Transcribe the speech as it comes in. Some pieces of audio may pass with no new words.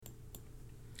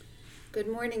Good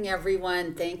morning,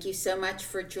 everyone. Thank you so much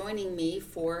for joining me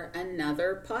for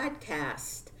another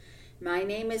podcast. My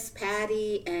name is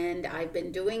Patty, and I've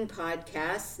been doing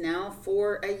podcasts now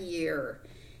for a year,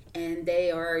 and they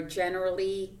are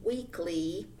generally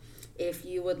weekly. If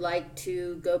you would like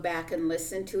to go back and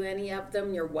listen to any of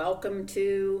them, you're welcome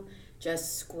to.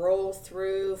 Just scroll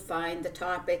through, find the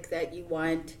topic that you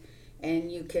want, and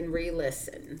you can re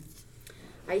listen.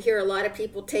 I hear a lot of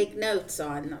people take notes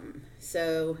on them,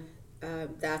 so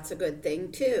that's a good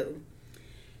thing too.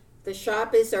 The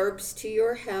shop is Herbs to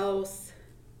Your Health.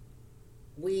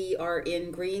 We are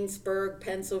in Greensburg,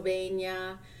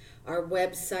 Pennsylvania. Our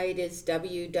website is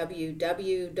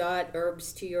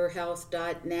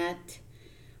www.herbstoyourhealth.net.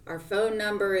 Our phone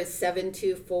number is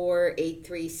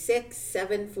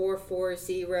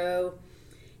 724-836-7440.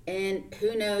 And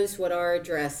who knows what our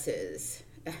address is?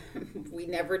 We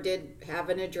never did have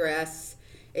an address.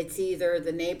 It's either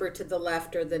the neighbor to the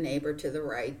left or the neighbor to the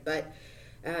right. But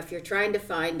if you're trying to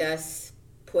find us,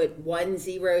 put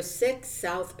 106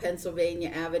 South Pennsylvania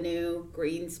Avenue,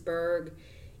 Greensburg,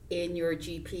 in your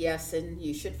GPS and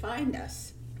you should find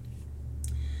us.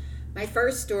 My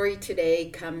first story today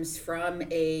comes from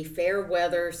a fair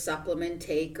weather supplement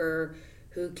taker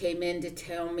who came in to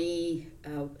tell me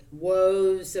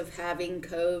woes of having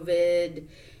COVID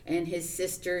and his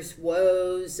sister's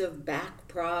woes of back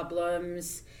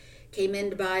problems. Came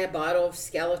in to buy a bottle of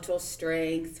Skeletal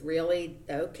Strength. Really?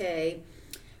 Okay.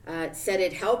 Said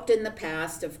it helped in the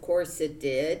past. Of course it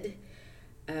did.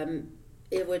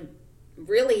 It would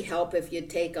really help if you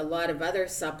take a lot of other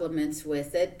supplements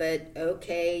with it, but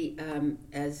okay,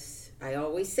 as I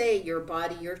always say, your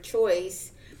body, your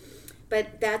choice.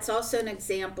 But that's also an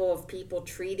example of people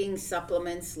treating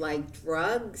supplements like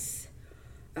drugs.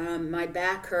 My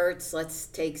back hurts, let's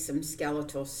take some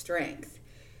Skeletal Strength.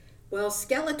 Well,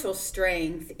 Skeletal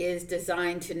Strength is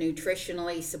designed to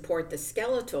nutritionally support the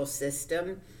skeletal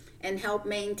system and help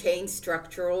maintain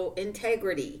structural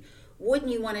integrity.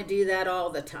 Wouldn't you want to do that all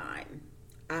the time?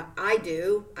 I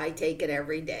do. I take it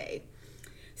every day.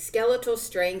 Skeletal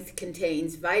Strength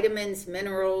contains vitamins,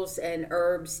 minerals, and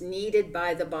herbs needed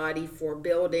by the body for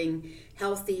building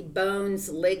healthy bones,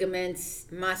 ligaments,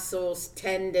 muscles,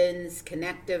 tendons,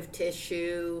 connective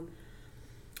tissue,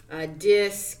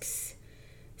 discs.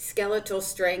 Skeletal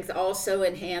Strength also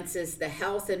enhances the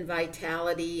health and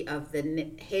vitality of the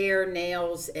hair,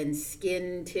 nails, and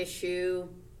skin tissue.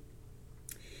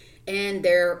 And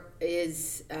there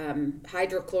is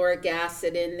hydrochloric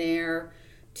acid in there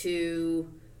to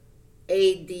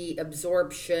aid the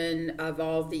absorption of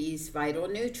all these vital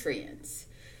nutrients.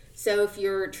 So if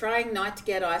you're trying not to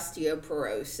get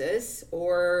osteoporosis,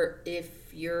 or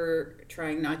if you're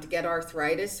trying not to get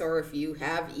arthritis, or if you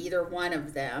have either one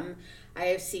of them, I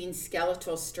have seen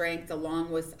Skeletal Strength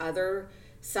along with other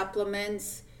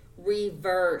supplements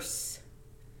reverse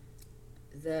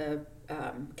the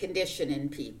condition in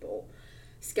people.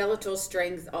 Skeletal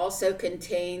Strength also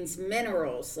contains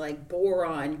minerals like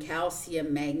boron,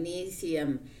 calcium,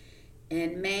 magnesium,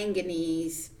 and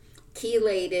manganese,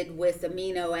 chelated with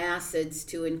amino acids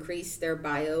to increase their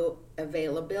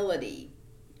bioavailability.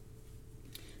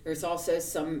 There's also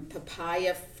some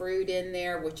papaya fruit in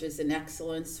there, which is an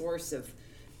excellent source of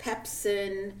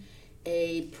pepsin,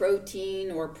 a protein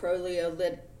or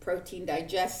protein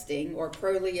digesting or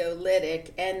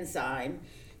proteolytic enzyme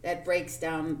that breaks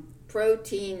down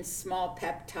proteins, small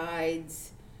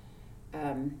peptides,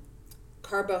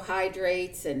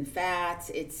 carbohydrates, and fats.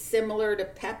 It's similar to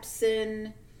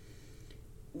pepsin,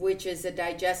 which is a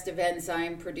digestive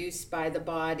enzyme produced by the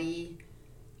body.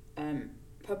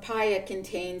 Papaya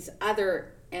contains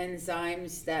other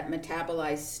enzymes that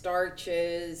metabolize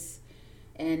starches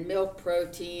and milk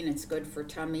protein. It's good for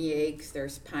tummy aches.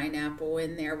 There's pineapple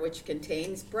in there, which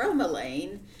contains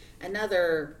bromelain,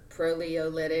 another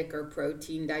proteolytic or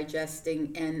protein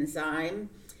digesting enzyme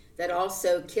that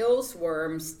also kills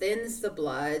worms, thins the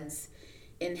bloods,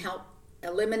 and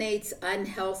eliminates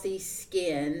unhealthy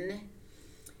skin,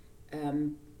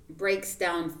 breaks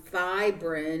down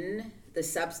fibrin, the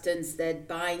substance that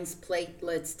binds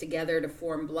platelets together to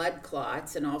form blood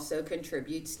clots, and also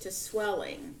contributes to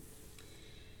swelling.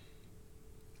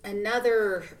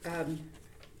 Another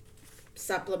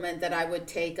supplement that I would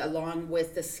take along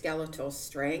with the Skeletal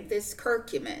Strength is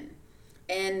curcumin,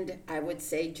 and I would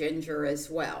say ginger as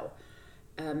well.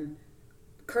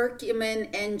 Curcumin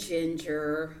and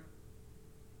ginger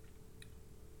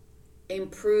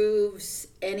improves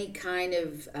any kind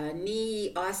of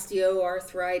knee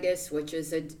osteoarthritis, which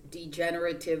is a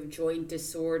degenerative joint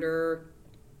disorder,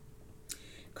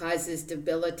 causes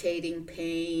debilitating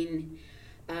pain.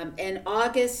 An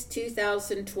August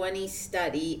 2020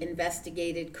 study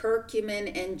investigated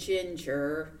curcumin and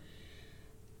ginger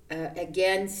compared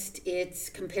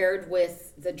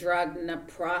with the drug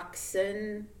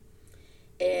naproxen.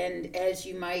 And as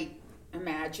you might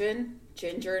imagine,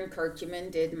 ginger and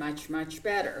curcumin did much, much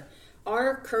better.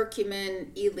 Our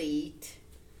Curcumin Elite,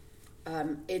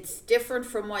 it's different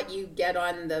from what you get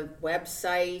on the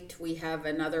website. We have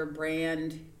another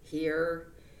brand here,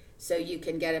 so you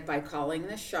can get it by calling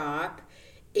the shop.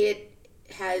 It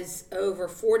has over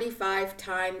 45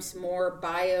 times more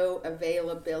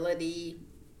bioavailability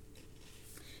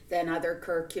than other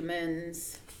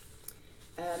curcumins.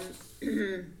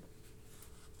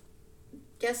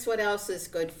 Guess what else is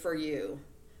good for you?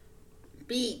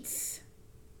 Beets.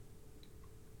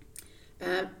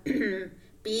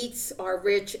 Beets are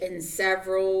rich in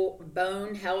several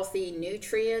bone-healthy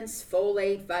nutrients: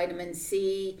 folate, vitamin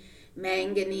C,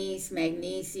 manganese,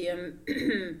 magnesium,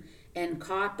 and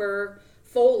copper.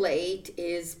 Folate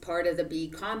is part of the B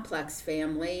complex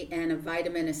family and a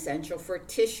vitamin essential for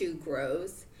tissue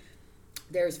growth.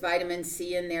 There's vitamin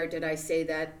C in there. Did I say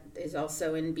that is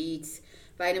also in beets?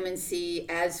 Vitamin C,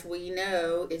 as we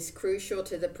know, is crucial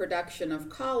to the production of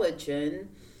collagen,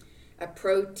 a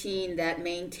protein that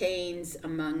maintains,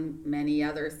 among many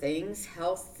other things,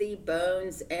 healthy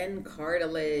bones and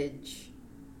cartilage.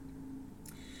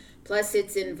 Plus,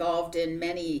 it's involved in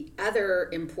many other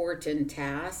important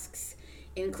tasks,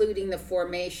 including the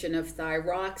formation of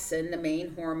thyroxine, the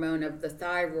main hormone of the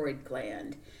thyroid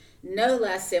gland. No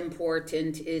less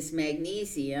important is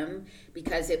magnesium,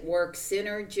 because it works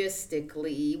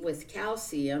synergistically with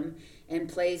calcium and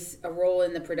plays a role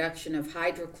in the production of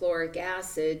hydrochloric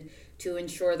acid to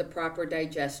ensure the proper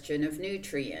digestion of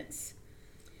nutrients.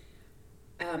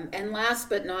 And last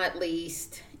but not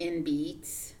least, in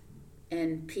beets,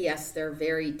 and P.S. they're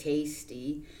very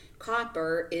tasty,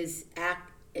 copper is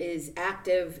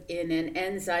active in an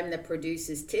enzyme that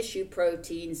produces tissue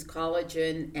proteins,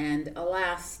 collagen, and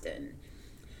elastin.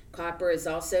 Copper is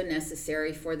also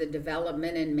necessary for the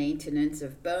development and maintenance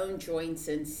of bone, joints,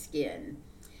 and skin.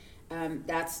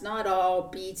 That's not all.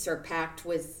 Beets are packed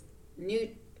with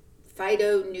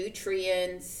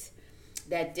phytonutrients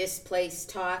that displace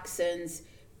toxins.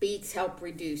 Beets help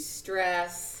reduce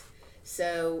stress.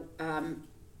 So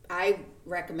I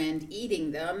recommend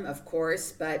eating them, of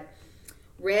course, but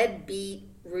red beet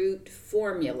root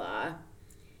formula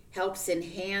helps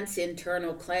enhance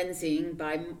internal cleansing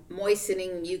by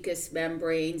moistening mucous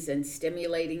membranes and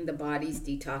stimulating the body's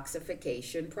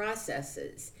detoxification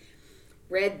processes.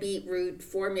 Red beet root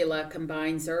formula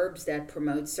combines herbs that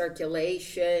promote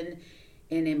circulation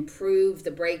and improve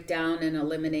the breakdown and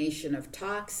elimination of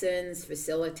toxins,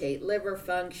 facilitate liver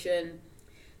function,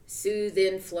 soothe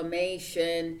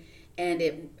inflammation,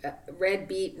 and red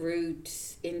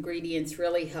beetroot ingredients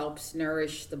really helps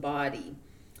nourish the body.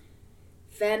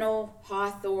 Fennel,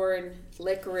 hawthorn,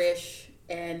 licorice,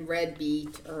 and red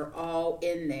beet are all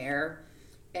in there.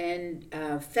 And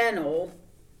fennel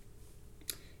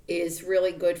is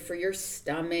really good for your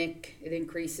stomach. It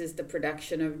increases the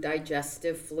production of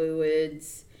digestive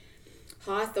fluids.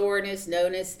 Hawthorn is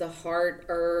known as the heart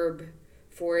herb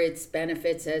for its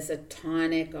benefits as a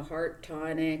tonic, a heart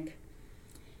tonic.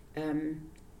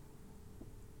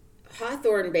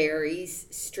 Hawthorn berries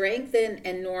strengthen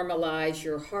and normalize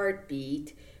your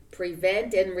heartbeat,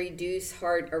 prevent and reduce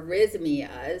heart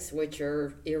arrhythmias, which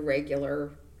are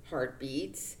irregular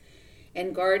heartbeats,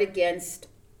 and guard against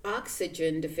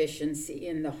oxygen deficiency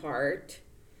in the heart.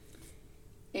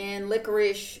 And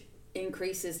licorice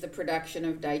increases the production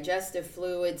of digestive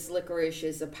fluids. Licorice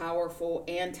is a powerful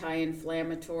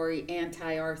anti-inflammatory,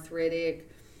 anti-arthritic.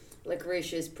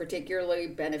 Licorice is particularly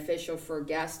beneficial for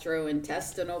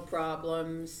gastrointestinal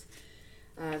problems.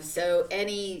 So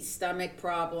any stomach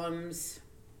problems,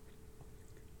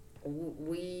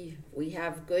 we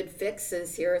have good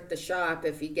fixes here at the shop.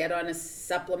 If you get on a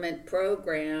supplement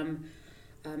program,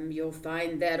 you'll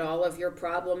find that all of your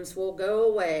problems will go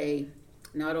away.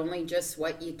 Not only just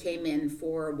what you came in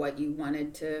for, what you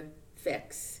wanted to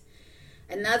fix.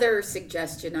 Another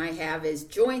suggestion I have is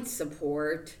joint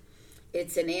support.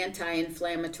 It's an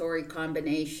anti-inflammatory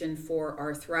combination for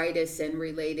arthritis and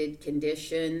related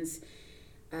conditions.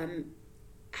 I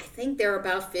think there are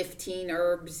about 15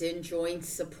 herbs in joint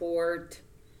support.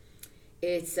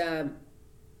 It's a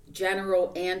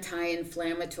general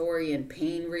anti-inflammatory and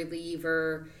pain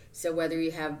reliever. So whether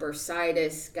you have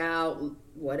bursitis, gout,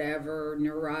 whatever,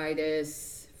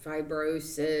 neuritis,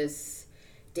 fibrosis,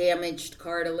 damaged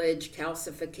cartilage,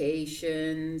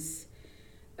 calcifications,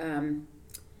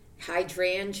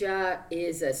 hydrangea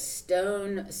is a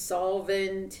stone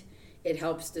solvent. It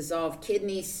helps dissolve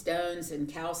kidney stones and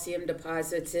calcium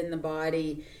deposits in the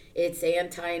body. It's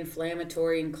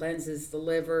anti-inflammatory and cleanses the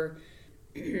liver.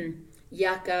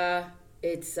 Yucca,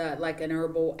 it's like an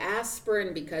herbal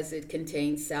aspirin because it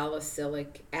contains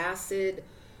salicylic acid.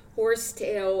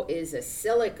 Horsetail is a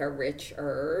silica-rich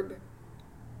herb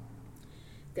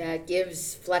that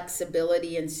gives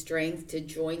flexibility and strength to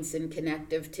joints and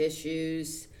connective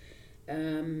tissues.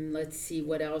 Let's see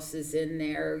what else is in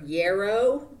there.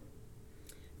 Yarrow,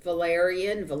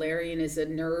 valerian. Valerian is a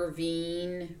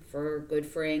nervine good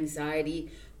for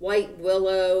anxiety. White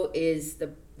willow is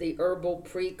the herbal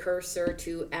precursor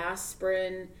to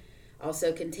aspirin.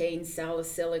 Also contains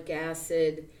salicylic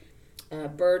acid.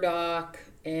 Burdock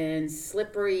and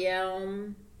slippery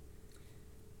elm,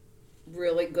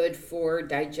 really good for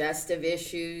digestive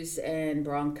issues and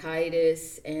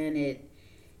bronchitis, and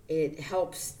it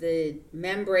helps the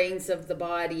membranes of the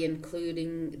body,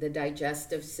 including the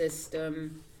digestive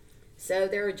system. So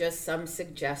there are just some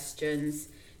suggestions.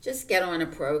 Just get on a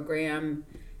program.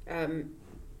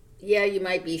 You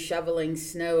might be shoveling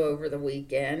snow over the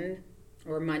weekend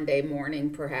or Monday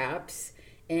morning perhaps,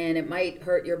 and it might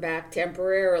hurt your back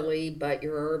temporarily, but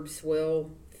your herbs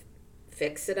will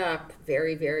fix it up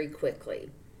very, very quickly.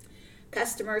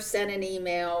 Customer sent an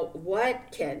email,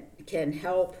 what can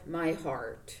help my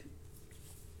heart?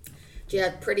 She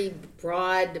had a pretty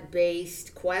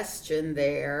broad-based question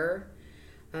there.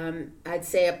 I'd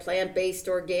say a plant-based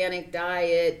organic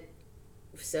diet,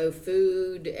 so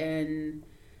food and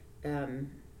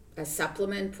a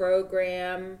supplement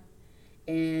program,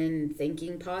 and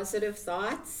thinking positive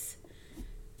thoughts.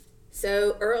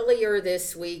 So earlier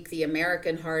this week, the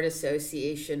American Heart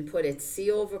Association put its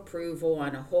seal of approval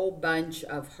on a whole bunch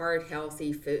of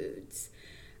heart-healthy foods.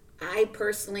 I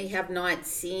personally have not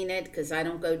seen it because I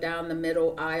don't go down the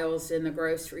middle aisles in the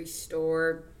grocery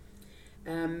store.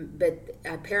 But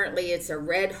apparently it's a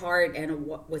red heart and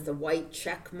with a white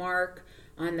check mark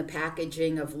on the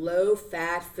packaging of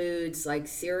low-fat foods like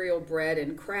cereal, bread,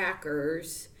 and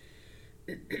crackers.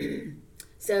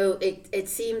 So it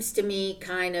seems to me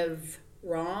kind of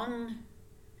wrong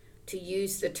to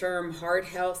use the term heart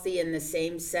healthy in the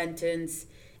same sentence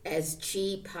as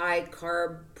cheap,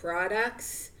 high-carb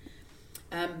products.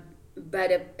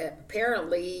 But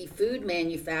apparently food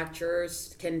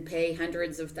manufacturers can pay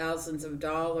hundreds of thousands of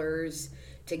dollars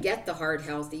to get the heart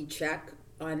healthy check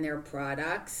on their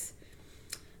products.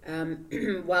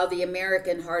 While the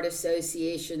American Heart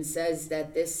Association says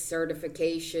that this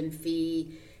certification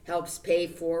fee helps pay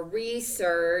for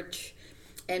research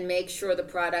and make sure the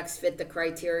products fit the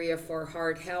criteria for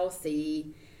heart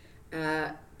healthy,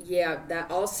 that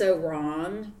also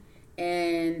wrong.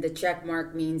 And the check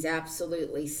mark means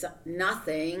absolutely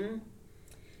nothing.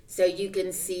 So you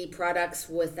can see products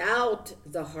without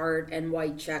the heart and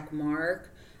white check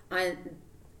mark on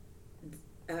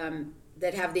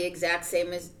that have the exact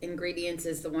same ingredients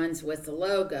as the ones with the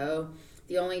logo.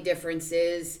 The only difference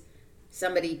is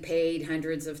somebody paid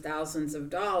hundreds of thousands of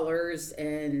dollars,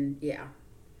 and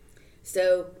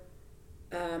So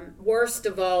worst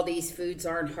of all, these foods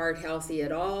aren't heart healthy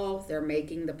at all. They're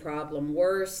making the problem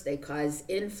worse. They cause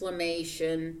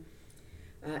inflammation,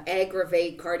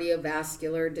 aggravate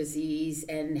cardiovascular disease,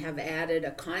 and have added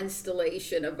a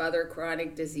constellation of other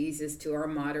chronic diseases to our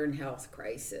modern health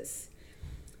crisis.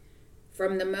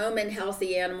 From the moment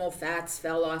healthy animal fats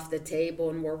fell off the table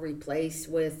and were replaced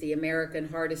with the American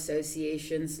Heart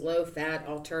Association's low-fat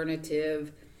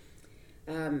alternative,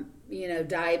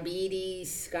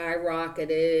 diabetes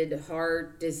skyrocketed,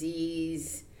 heart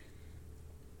disease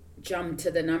jumped to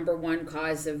the number one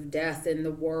cause of death in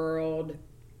the world.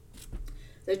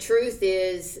 The truth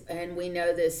is, and we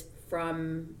know this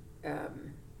from, I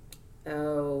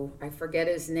forget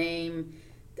his name,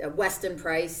 Weston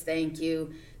Price, thank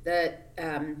you, the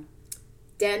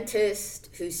dentist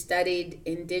who studied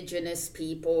indigenous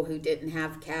people who didn't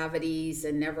have cavities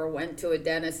and never went to a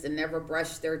dentist and never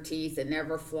brushed their teeth and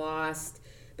never flossed,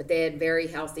 but they had very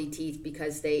healthy teeth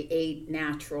because they ate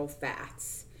natural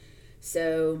fats.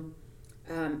 So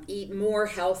eat more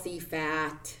healthy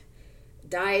fat.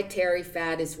 Dietary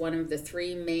fat is one of the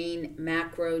three main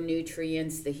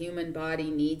macronutrients the human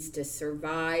body needs to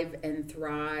survive and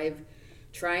thrive.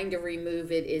 Trying to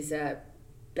remove it is a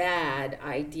bad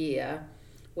idea.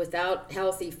 Without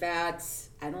healthy fats,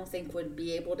 I don't think we'd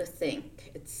be able to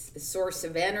think. It's a source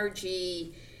of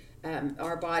energy.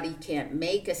 Our body can't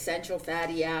make essential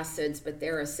fatty acids, but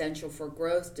they're essential for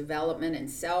growth, development, and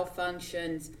cell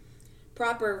functions.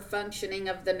 Proper functioning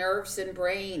of the nerves and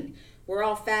brain. We're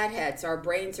all fatheads. Our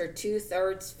brains are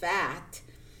 2/3 fat.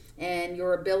 And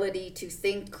your ability to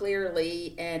think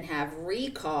clearly and have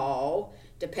recall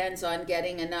depends on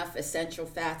getting enough essential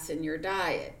fats in your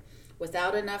diet.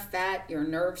 Without enough fat, your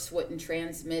nerves wouldn't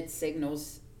transmit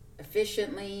signals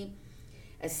efficiently.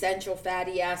 Essential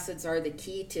fatty acids are the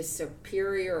key to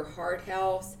superior heart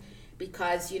health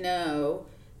because,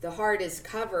 the heart is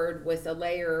covered with a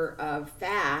layer of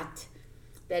fat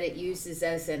that it uses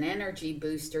as an energy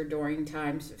booster during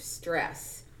times of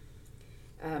stress.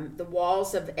 The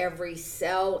walls of every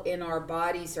cell in our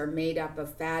bodies are made up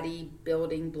of fatty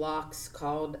building blocks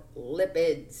called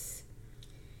lipids.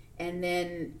 And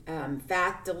then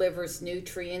fat delivers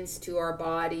nutrients to our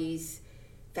bodies.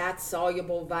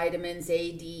 Fat-soluble vitamins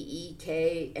A, D, E,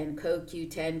 K, and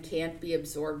CoQ10 can't be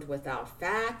absorbed without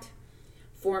fat,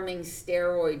 forming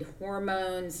steroid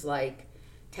hormones like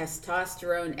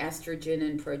testosterone, estrogen,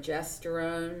 and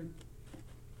progesterone.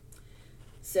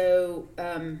 So,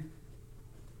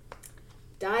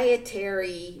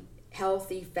 dietary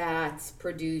healthy fats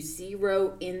produce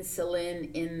zero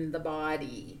insulin in the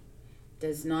body,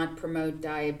 does not promote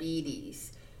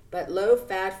diabetes. But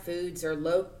low-fat foods are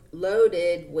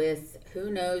loaded with who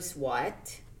knows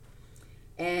what.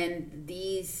 And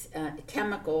these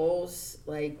chemicals,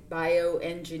 like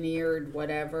bioengineered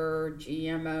whatever,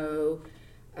 GMO,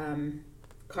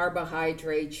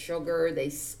 carbohydrate, sugar, they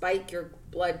spike your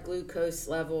blood glucose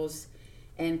levels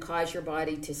and cause your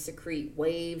body to secrete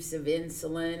waves of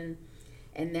insulin.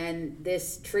 And then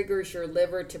this triggers your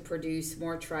liver to produce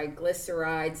more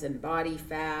triglycerides and body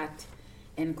fat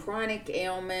and chronic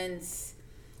ailments.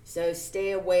 So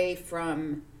stay away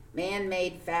from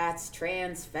man-made fats,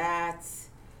 trans fats.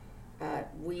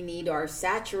 We need our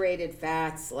saturated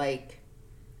fats like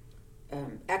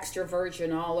extra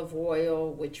virgin olive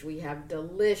oil, which we have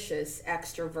delicious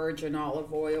extra virgin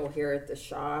olive oil here at the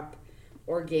shop,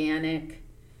 organic.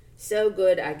 So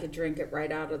good I could drink it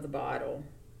right out of the bottle.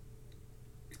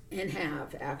 And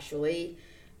have, actually.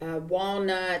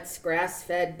 Walnuts,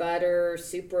 grass-fed butter,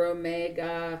 super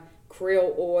omega,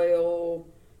 krill oil.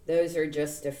 Those are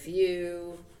just a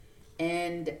few.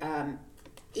 And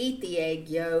eat the egg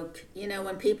yolk.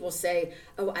 When people say,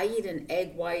 oh, I eat an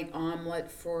egg white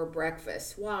omelet for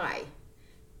breakfast. Why?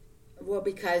 Well,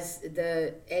 because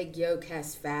the egg yolk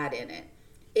has fat in it.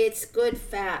 It's good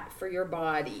fat for your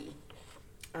body.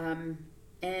 And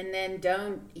then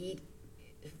don't eat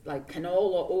like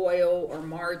canola oil or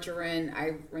margarine.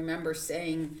 I remember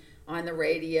saying on the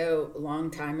radio a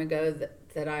long time ago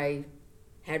that I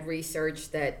had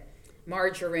researched that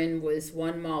margarine was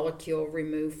one molecule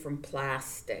removed from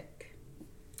plastic.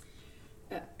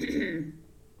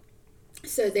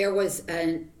 So there was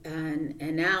an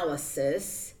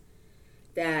analysis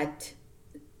that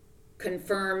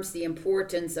confirms the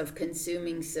importance of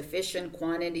consuming sufficient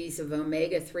quantities of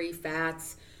omega-3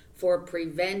 fats for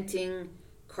preventing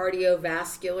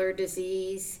cardiovascular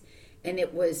disease, and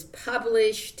it was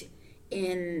published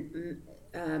in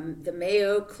the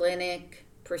Mayo Clinic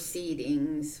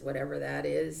Proceedings, whatever that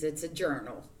is. It's a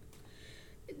journal.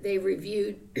 They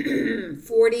reviewed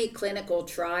 40 clinical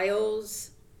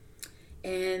trials,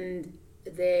 and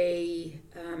the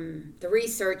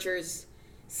researchers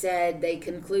said they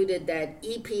concluded that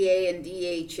EPA and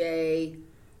DHA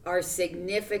are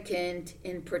significant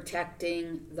in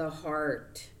protecting the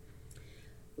heart.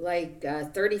 Like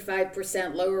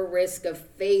 35% lower risk of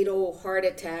fatal heart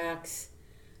attacks,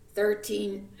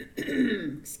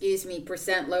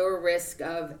 13% lower risk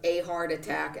of a heart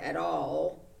attack at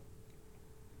all,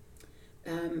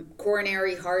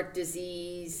 coronary heart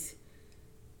disease,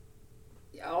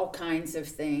 all kinds of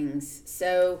things.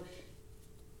 So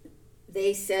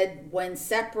they said when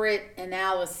separate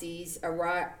analyses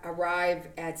arrive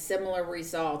at similar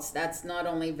results, that's not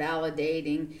only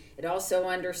validating, it also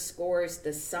underscores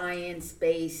the science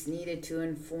base needed to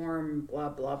inform blah,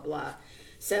 blah, blah.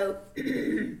 So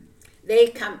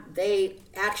they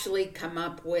actually come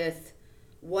up with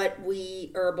what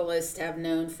we herbalists have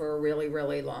known for a really,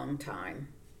 really long time.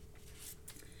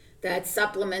 That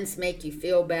supplements make you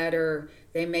feel better,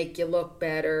 they make you look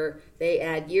better, they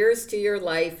add years to your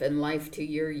life and life to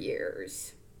your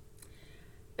years.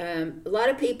 A lot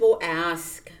of people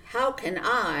ask, how can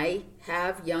I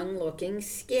have young-looking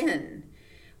skin?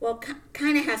 Well,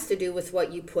 kind of has to do with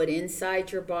what you put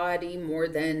inside your body more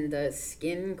than the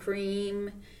skin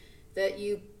cream that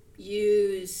you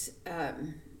use,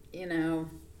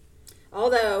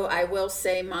 Although I will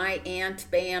say my Aunt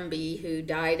Bambi, who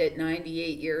died at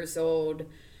 98 years old,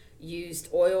 used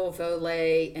oil of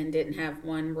Olay and didn't have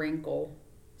one wrinkle.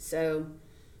 So,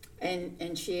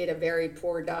 and she had a very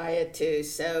poor diet too.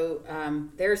 So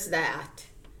there's that.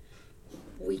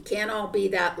 We can't all be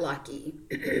that lucky.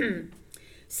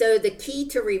 So the key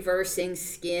to reversing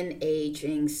skin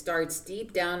aging starts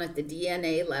deep down at the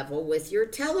DNA level with your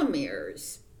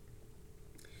telomeres.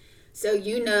 So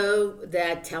you know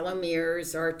that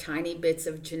telomeres are tiny bits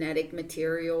of genetic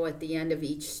material at the end of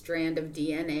each strand of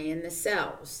DNA in the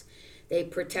cells. They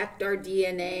protect our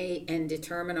DNA and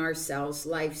determine our cell's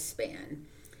lifespan.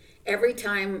 Every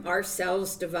time our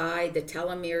cells divide, the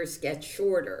telomeres get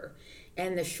shorter.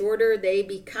 And the shorter they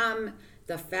become,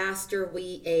 the faster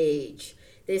we age.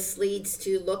 This leads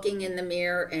to looking in the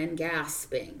mirror and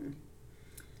gasping.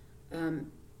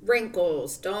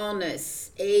 Wrinkles,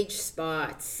 dullness, age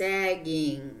spots,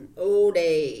 sagging, old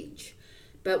age.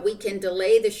 But we can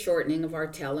delay the shortening of our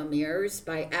telomeres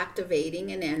by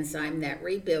activating an enzyme that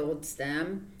rebuilds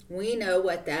them. We know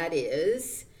what that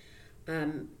is.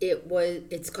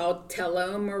 It's called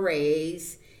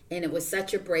telomerase, and it was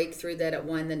such a breakthrough that it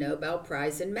won the Nobel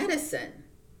Prize in Medicine.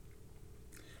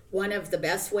 One of the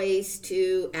best ways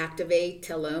to activate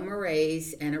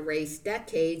telomerase and erase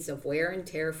decades of wear and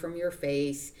tear from your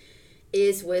face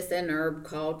is with an herb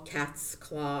called cat's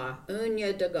claw,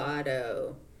 Uña de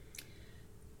Gato.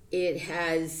 It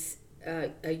has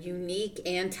a unique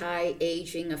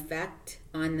anti-aging effect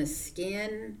on the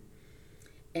skin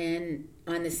and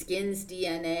on the skin's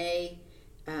DNA.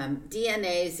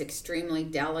 DNA is extremely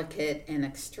delicate and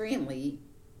extremely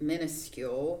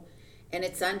minuscule, and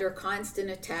it's under constant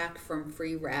attack from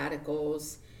free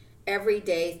radicals. Every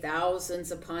day,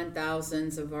 thousands upon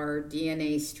thousands of our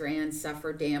DNA strands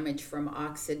suffer damage from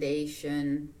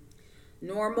oxidation.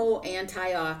 Normal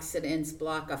antioxidants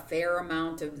block a fair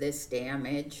amount of this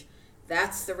damage.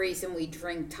 That's the reason we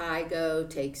drink Tygo,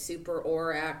 take Super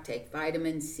ORAC, take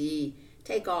vitamin C,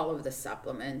 take all of the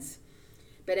supplements.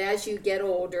 But as you get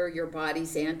older, your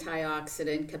body's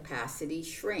antioxidant capacity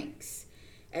shrinks.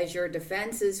 As your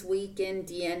defenses weaken,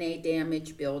 DNA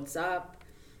damage builds up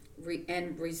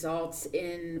and results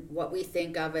in what we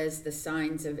think of as the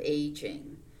signs of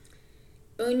aging.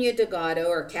 Uña de Gato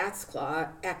or cat's claw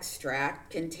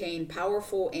extract contain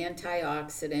powerful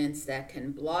antioxidants that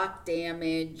can block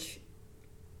damage,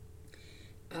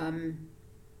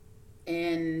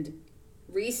 and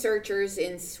researchers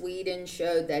in Sweden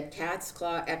showed that cat's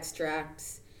claw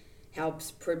extracts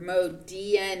helps promote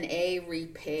DNA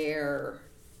repair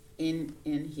in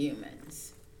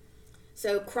humans.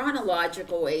 So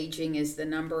chronological aging is the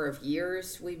number of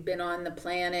years we've been on the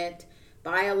planet.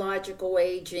 Biological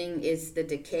aging is the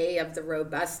decay of the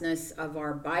robustness of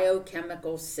our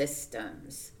biochemical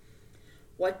systems.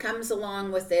 What comes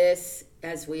along with this,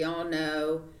 as we all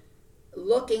know,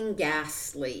 looking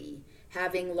ghastly,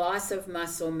 having loss of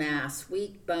muscle mass,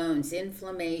 weak bones,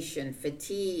 inflammation,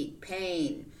 fatigue,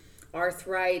 pain,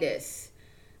 arthritis,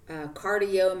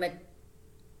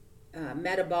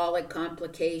 metabolic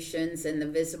complications, and the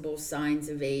visible signs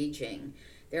of aging.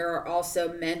 There are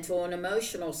also mental and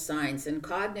emotional signs and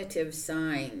cognitive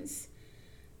signs.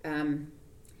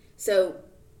 So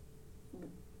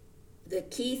the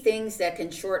key things that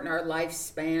can shorten our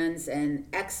lifespans and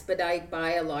expedite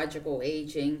biological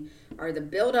aging are the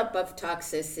buildup of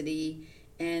toxicity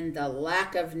and the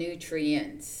lack of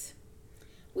nutrients.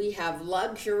 We have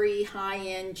luxury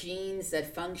high-end genes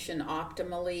that function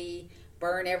optimally,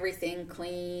 burn everything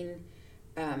clean.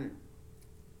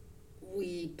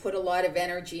 We put a lot of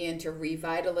energy into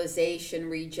revitalization,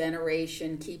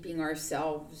 regeneration, keeping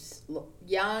ourselves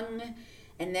young.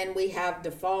 And then we have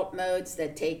default modes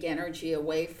that take energy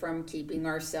away from keeping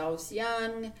ourselves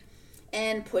young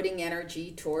and putting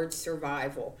energy towards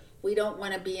survival. We don't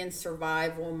want to be in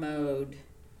survival mode.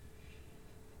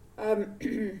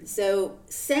 So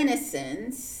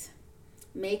senescence,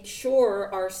 make sure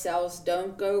our cells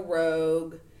don't go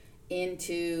rogue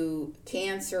into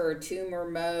cancer or tumor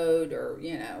mode or,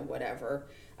 whatever,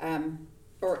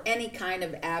 or any kind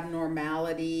of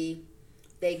abnormality.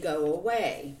 They go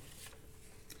away.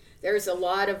 There's a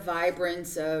lot of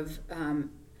vibrance of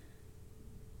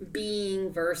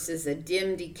being versus a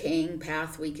dim decaying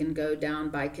path we can go down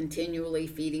by continually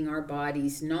feeding our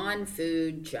bodies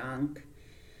non-food junk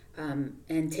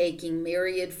and taking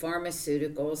myriad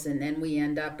pharmaceuticals, and then we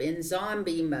end up in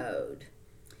zombie mode.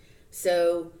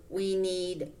 So we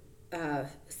need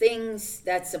things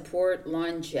that support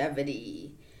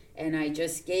longevity. And I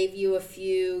just gave you a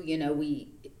few,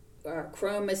 our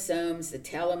chromosomes, the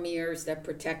telomeres that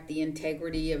protect the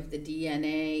integrity of the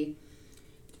DNA.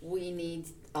 We need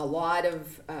a lot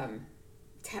of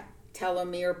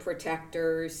telomere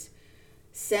protectors.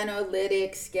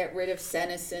 Senolytics, get rid of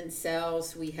senescent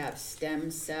cells. We have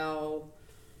stem cell,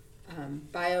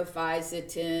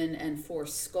 biophysitin, and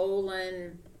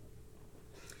forskolin.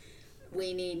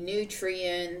 We need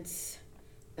nutrients.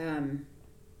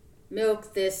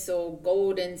 milk thistle,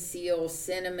 golden seal,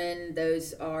 cinnamon.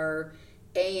 Those are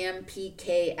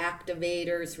AMPK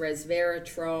activators,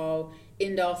 resveratrol,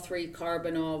 indole 3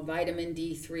 carbinol, vitamin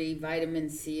D3, vitamin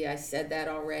C. I said that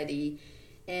already.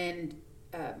 And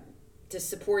to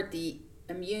support the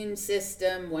immune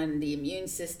system when the immune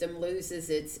system loses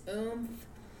its oomph,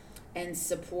 and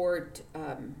support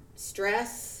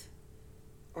stress,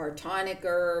 our tonic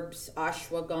herbs,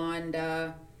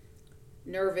 ashwagandha,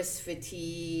 nervous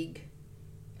fatigue,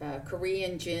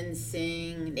 Korean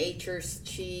ginseng, nature's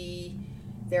qi.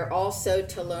 They're also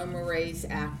telomerase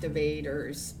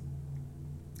activators.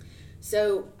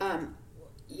 So,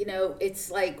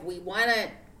 it's like we want to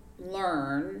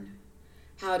learn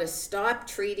how to stop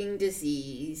treating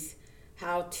disease,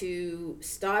 how to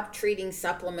stop treating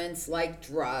supplements like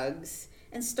drugs,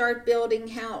 and start building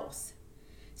health.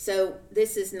 So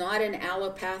this is not an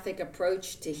allopathic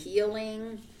approach to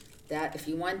healing. That if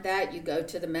you want that, you go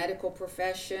to the medical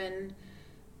profession.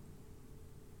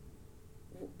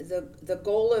 The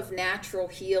goal of natural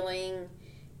healing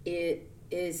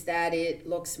is that it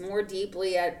looks more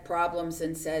deeply at problems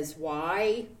and says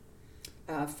why,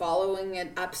 following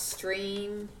it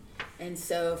upstream. And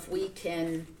so if we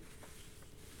can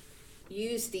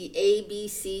use the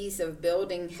ABCs of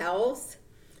building health,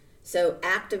 so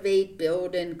activate,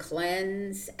 build, and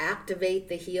cleanse, activate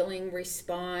the healing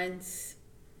response,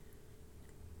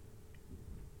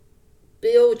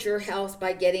 build your health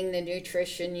by getting the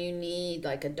nutrition you need,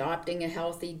 like adopting a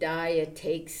healthy diet,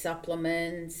 take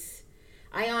supplements.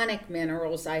 Ionic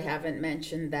minerals, I haven't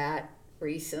mentioned that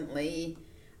recently.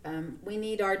 We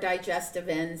need our digestive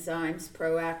enzymes,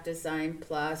 Proactozyme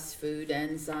Plus, food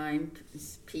enzyme,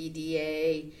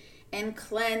 PDA, and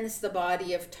cleanse the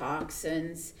body of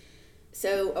toxins.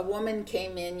 So a woman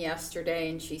came in yesterday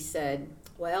and she said,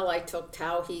 well, I took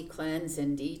Tauhi Cleanse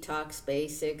and Detox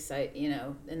Basics,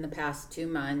 in the past 2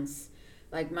 months,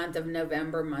 like month of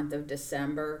November, month of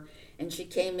December. And she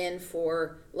came in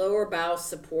for lower bowel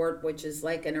support, which is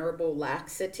like an herbal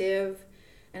laxative.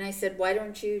 And I said, why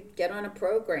don't you get on a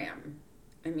program?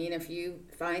 I mean, if you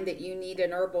find that you need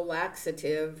an herbal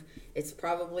laxative, it's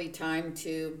probably time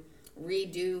to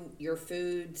redo your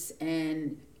foods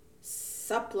and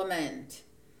supplement.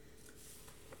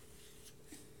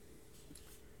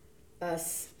 A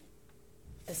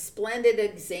splendid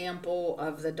example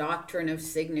of the doctrine of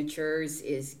signatures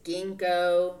is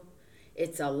ginkgo.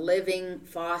 It's a living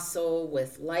fossil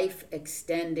with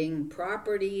life-extending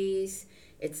properties.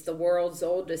 It's the world's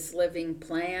oldest living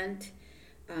plant,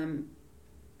 and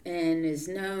is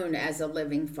known as a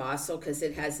living fossil because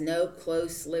it has no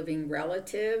close living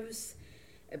relatives,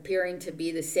 appearing to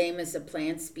be the same as a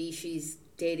plant species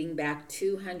dating back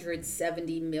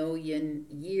 270 million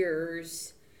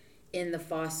years in the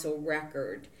fossil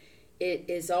record. It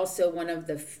is also one of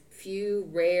the few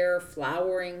rare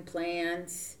flowering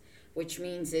plants, which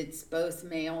means it's both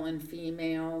male and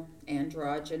female,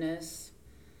 androgynous.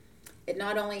 It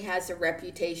not only has a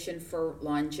reputation for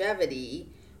longevity,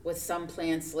 with some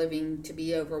plants living to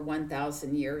be over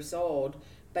 1,000 years old,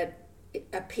 but it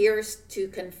appears to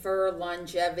confer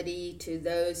longevity to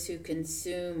those who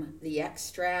consume the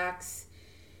extracts.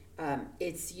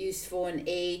 It's useful in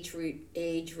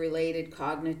age-related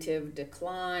cognitive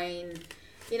decline.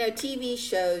 TV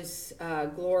shows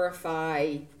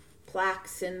glorify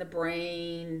plaques in the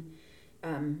brain,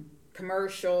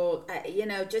 commercial,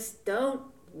 just don't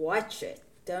watch it.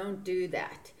 Don't do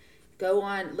that. Go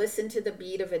on, listen to the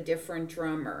beat of a different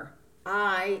drummer.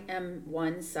 I am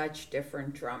one such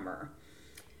different drummer.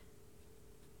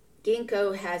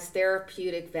 Ginkgo has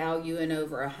therapeutic value in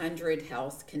over 100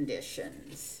 health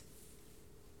conditions.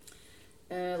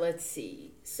 Let's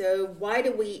see. So why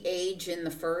do we age in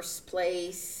the first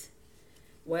place?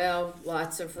 Well,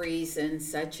 lots of reasons,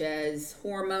 such as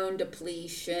hormone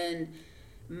depletion,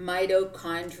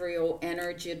 mitochondrial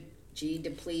energy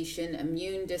depletion,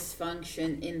 immune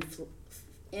dysfunction,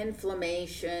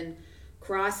 inflammation,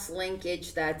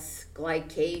 cross-linkage, that's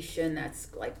glycation,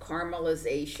 that's like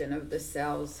caramelization of the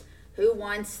cells. Who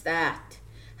wants that?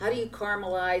 How do you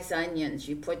caramelize onions?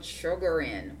 You put sugar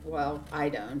in. Well, I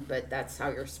don't, but that's how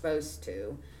you're supposed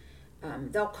to.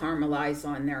 They'll caramelize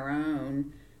on their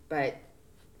own, but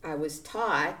I was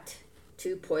taught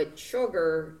to put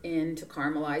sugar in to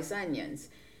caramelize onions.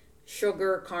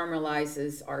 Sugar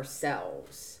caramelizes our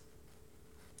cells.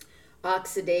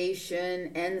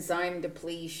 Oxidation, enzyme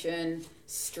depletion,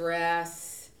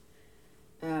 stress.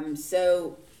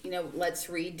 So, let's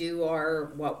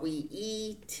redo what we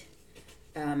eat.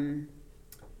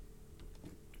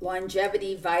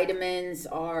 Longevity vitamins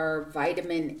are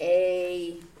vitamin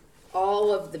A,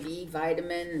 all of the B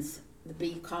vitamins, the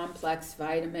B complex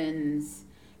vitamins.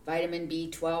 Vitamin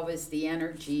B12 is the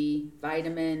energy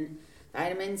vitamin.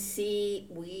 Vitamin C,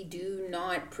 we do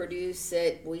not produce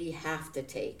it. We have to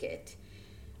take it.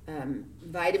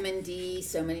 Vitamin D,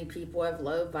 so many people have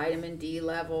low vitamin D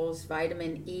levels.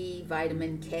 Vitamin E,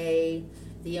 vitamin K,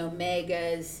 the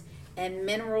omegas, and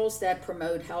minerals that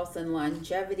promote health and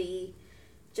longevity.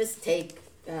 Just take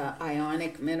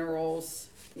ionic minerals.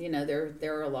 There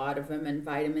are a lot of them, and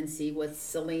vitamin C with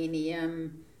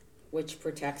selenium, which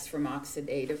protects from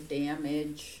oxidative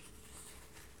damage.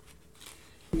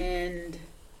 And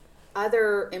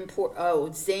other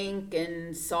zinc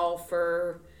and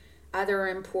sulfur. Other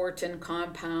important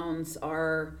compounds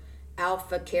are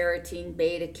alpha carotene,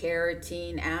 beta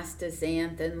carotene,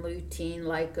 astaxanthin, lutein,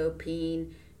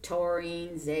 lycopene,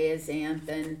 taurine,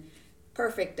 zeaxanthin.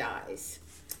 Perfect dyes.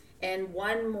 And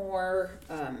one more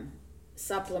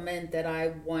supplement that I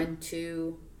want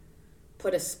to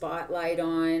put a spotlight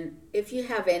on. If you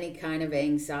have any kind of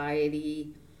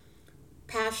anxiety,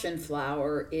 passion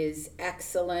flower is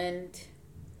excellent.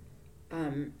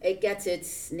 It gets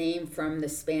its name from the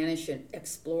Spanish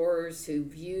explorers who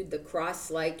viewed the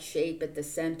cross-like shape at the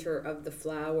center of the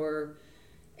flower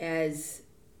as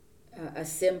a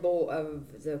symbol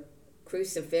of the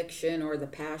crucifixion or the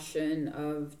passion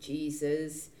of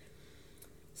Jesus.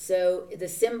 So the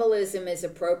symbolism is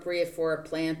appropriate for a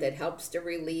plant that helps to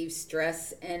relieve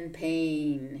stress and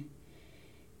pain.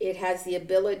 It has the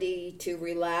ability to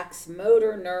relax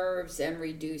motor nerves and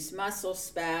reduce muscle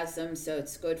spasms, so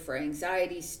it's good for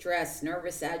anxiety, stress,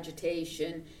 nervous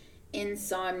agitation,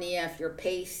 insomnia. If you're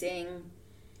pacing,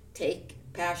 take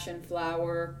passion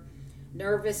flower.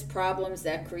 Nervous problems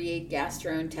that create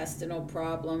gastrointestinal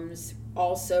problems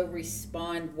also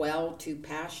respond well to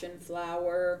passion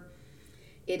flower.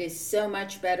 It is so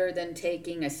much better than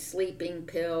taking a sleeping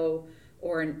pill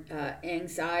or an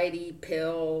anxiety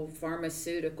pill,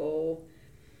 pharmaceutical.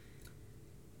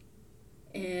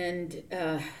 And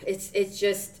it's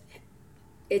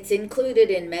included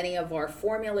in many of our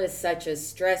formulas such as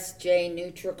Stress J,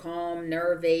 NutriCalm,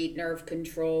 Nerve 8, Nerve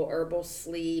Control, Herbal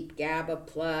Sleep, GABA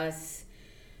Plus.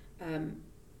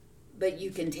 But you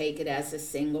can take it as a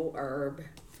single herb.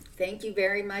 Thank you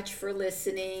very much for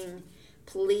listening.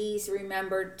 Please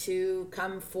remember to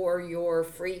come for your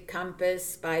free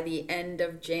compass by the end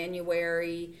of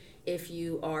January if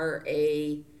you are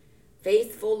a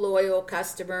faithful, loyal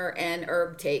customer and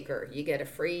herb taker. You get a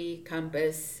free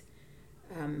compass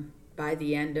by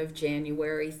the end of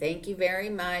January. Thank you very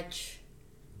much.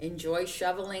 Enjoy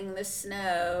shoveling the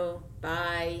snow.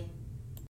 Bye.